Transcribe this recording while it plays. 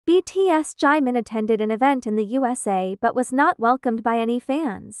BTS Jimin attended an event in the USA but was not welcomed by any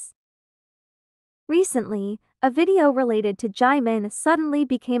fans. Recently, a video related to Jimin suddenly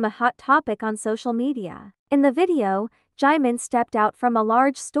became a hot topic on social media. In the video, Jimin stepped out from a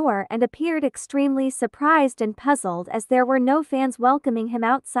large store and appeared extremely surprised and puzzled as there were no fans welcoming him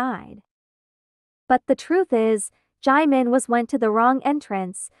outside. But the truth is, Jimin went to the wrong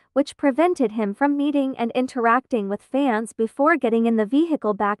entrance, which prevented him from meeting and interacting with fans before getting in the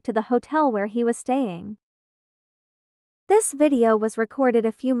vehicle back to the hotel where he was staying. This video was recorded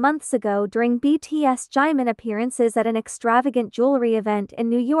a few months ago during BTS Jimin appearances at an extravagant jewelry event in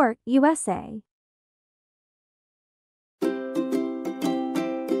New York, USA.